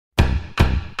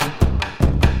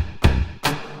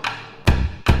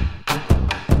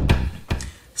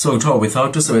So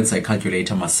without usebenzisa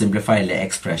icalculator must simplify the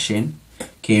expression.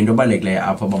 Okay, into ebalulekileyo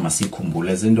apha uba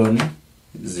masikhumbule zintoni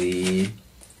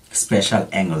special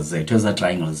angles zethu, eza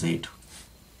triangle zethu.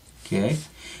 Okay,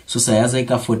 so sayazi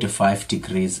ika-45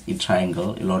 degrees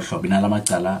i-triangle ilo hlobo inala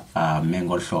macala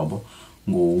ngolu hlobo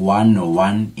ngu-1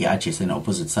 no-1 i-adjacent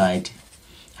opposite side,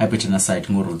 hypotenuse side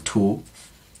ngu-√2,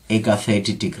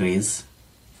 ika-30 degrees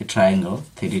i-triangle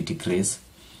 30 degrees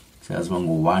sayazi uba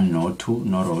ngu-1 no-2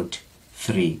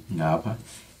 no-√3 ngapha,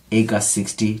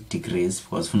 ika-60 degrees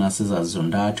because funa sizazi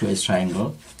zontathu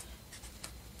ezi-triangle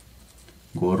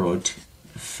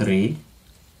ngu-√3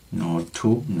 no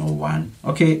 2 no 1.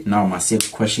 Okay, now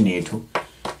masiye question yethu.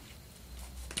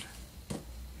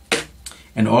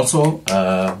 And also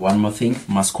one more thing,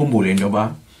 masikhumbule into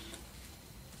yoba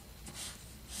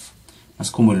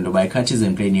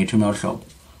i-Cartesian plane yethu imehlobo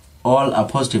all are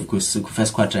positive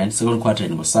ku-first quadrant, second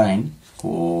quadrant ngu-sine,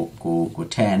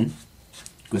 ku-10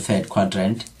 ku-third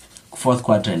quadrant, ku-fourth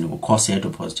quadrant ngu-cos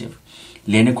yethu positive.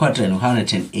 Lena quadrant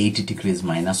ngu-180 degrees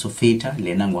minus of theta,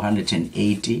 lena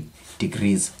ngu-180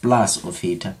 degrees plus of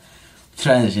theta,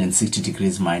 360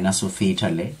 degrees minus of theta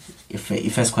le,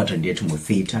 if first quadrant yethu ngu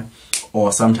theta,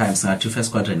 or sometimes ngathi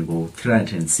first quadrant ngu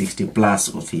 360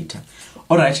 plus of theta.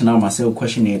 Alright, now mase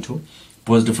question yethu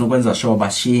because ndifuna ukwenza sure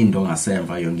bashiye into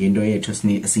ngasemva yonke into yethu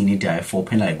esiyinidayo for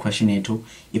uphendula question yethu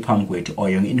iphambi kwethu or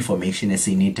yonke information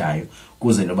esiyinidayo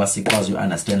kuze noba sikwazi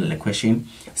understand le question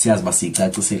siyazi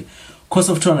basiyicacisile. Cos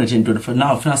of 225,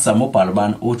 now funa some ubhala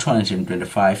ubani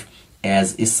u-225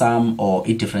 as a sum or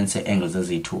a difference angles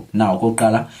eziyi-2. Now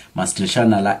kokuqala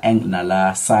masidilishana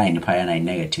nala sign phayana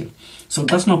i-negative. So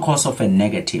that's no cos of a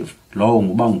negative, lowo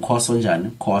nguba ngu-cos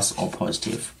onjani, cos or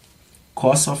positive.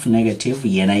 Cos of negative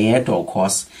yena yedwa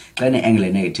u-cos, xa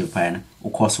ne-angle negative phayana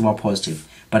u-cos uba positive.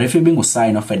 But if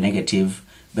ibingu-sign of a negative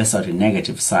bese awuthi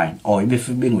negative sign, or if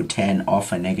ibingu-tan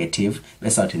of a negative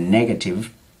bese awuthi negative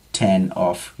tan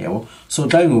of, yabo. So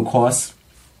xa ingu-cos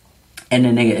and a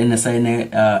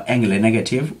angle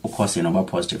negative or cos number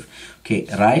positive. Okay,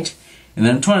 right? And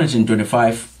then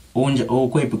 225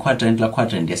 quadrant la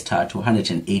quadrant yesithathu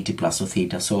 180 plus of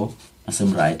theta, so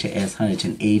asim right as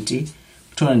 180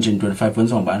 225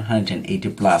 wenza ngubani 180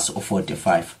 plus of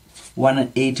 45,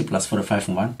 180 plus 45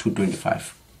 ngubani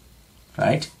 225,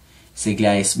 right?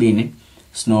 Sikla yesibini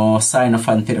sino sine of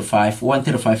 135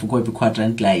 135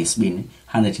 quadrant la yesibini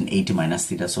 180 minus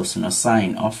theta, so sino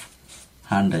sine of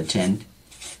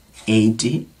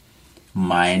 180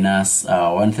 minus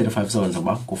 135 is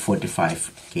about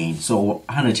 45 again. So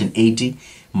 180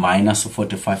 minus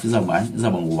 45 is about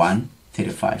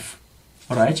 135.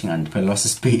 Alright, and put loss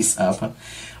of space up.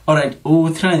 Alright,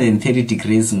 330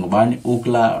 degrees ngubani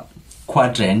ukla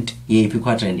quadrant yepi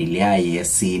quadrant ilya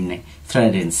yesine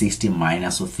 360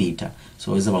 minus of theta.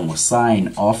 So it's about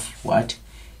sine of what?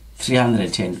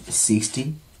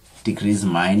 360 degrees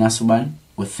minus 1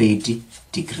 with 30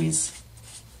 degrees.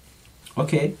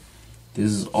 Okay,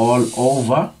 this is all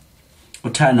over.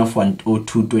 Tan of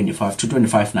 225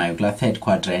 225 now you third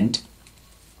quadrant,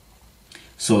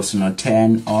 so it's not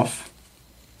 10 of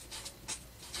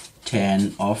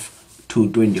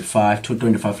 225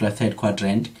 225 third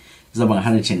quadrant is about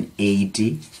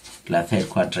 180 third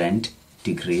quadrant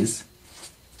degrees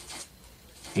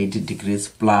 80 degrees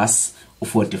plus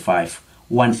 45,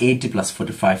 180 plus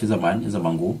 45 is about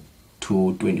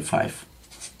 225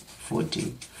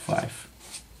 45.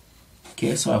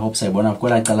 Okay, so I hope sayibona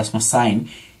kwela cala sima sine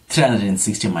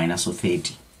 360 minus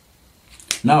 30.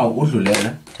 Now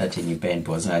udlulela thatheni ipen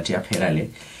because ngathi yaphela le.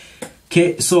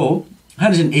 Okay, so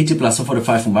 180 plus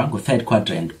 45 ngu third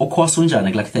quadrant. O cos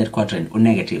unjani like third quadrant o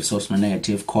negative, so sima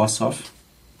negative cos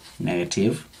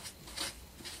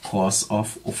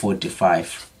of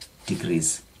 45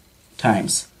 degrees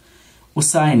times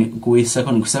usine ku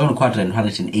second quadrant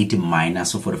 180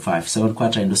 minus 45, second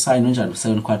quadrant usine unjani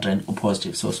second quadrant u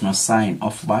positive, so it's no sine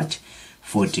of what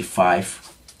 45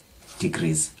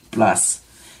 degrees plus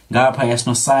ngapha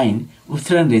yasino sine u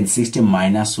 360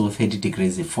 minus 30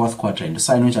 degrees the fourth quadrant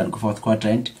usine unjani ku fourth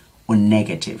quadrant u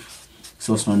negative,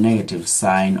 so it's no negative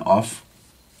sine of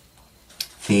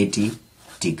 30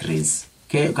 degrees.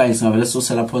 Okay guys, now let's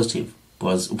also positive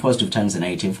because positive times a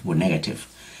negative with negative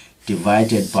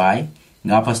divided by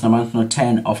ngapha sinamanga no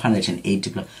 10 of 180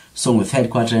 plus, so with third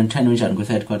quadrant 10 unjani ku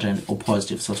third quadrant o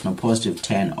positive, so sino positive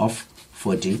 10 of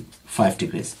 45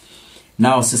 degrees.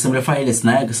 Now simplify this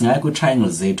singaya ku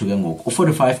triangles zethu ke ngoku u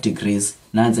 45 degrees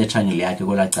nansi triangle yakhe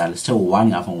kola cala sithe 1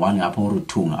 ngapha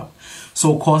u2 ngapha,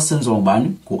 so cos senziwa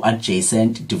ngubani ku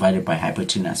adjacent divided by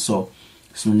hypotenuse, so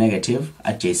sino negative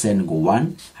adjacent ngu 1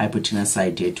 hypotenuse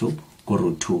side yethu ku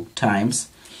 √2 times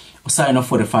Usine of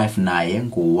 45 naye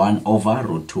ngu-1 over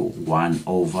root 2. 1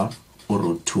 over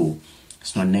root 2.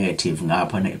 It's not negative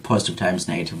ngapha, positive times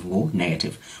negative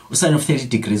ngu-negative. Usine of 30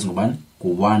 degrees ngubani?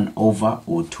 Ngu-1 over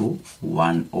 2.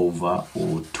 1 over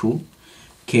 2.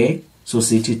 Okay, so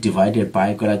sithi divided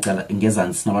by kwelacala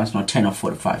ngezantsi sinabantu no 10 of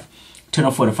 45. 10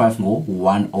 of 45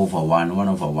 ngu-1 over 1. 1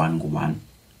 over 1 ngu-1.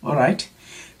 Alright,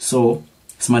 so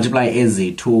multiply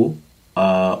ezi2.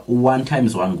 1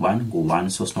 times 1 ngu-1,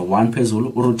 so it's no 1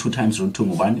 phezulu. Root 2 times root 2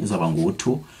 ngu-1 izaba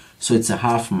ngu-2. So it's a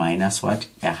half minus what?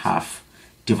 A half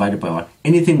divided by 1.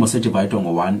 Anything must be divided on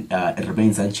 1, it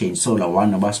remains unchanged. So la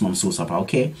 1 nobas mamsusa pa,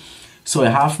 okay? So a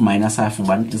half minus half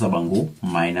ngu-1 izaba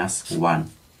ngu-minus 1.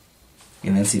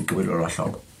 And then see it.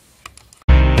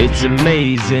 It's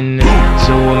amazing,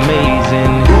 so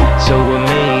amazing, so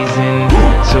amazing,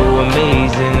 so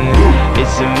amazing.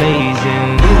 It's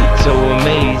amazing, so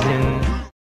amazing.